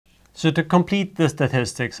So to complete the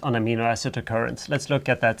statistics on amino acid occurrence, let's look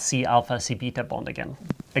at that C alpha C beta bond again.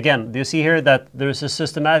 Again, do you see here that there's a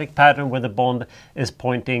systematic pattern where the bond is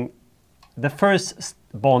pointing, the first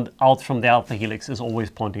bond out from the alpha helix is always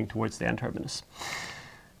pointing towards the N-terminus.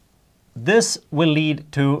 This will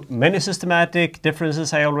lead to many systematic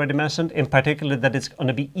differences I already mentioned, in particular that it's going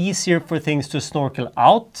to be easier for things to snorkel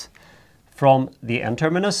out from the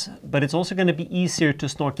N-terminus, but it's also going to be easier to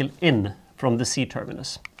snorkel in from the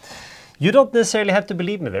C-terminus. You don't necessarily have to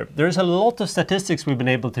believe me there. There's a lot of statistics we've been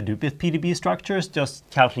able to do with PDB structures, just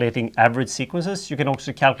calculating average sequences. You can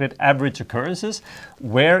also calculate average occurrences.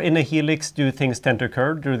 Where in a helix do things tend to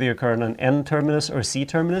occur? Do they occur in an N-terminus or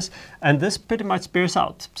C-terminus? And this pretty much bears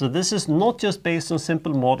out. So this is not just based on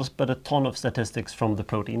simple models, but a ton of statistics from the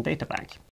protein data bank.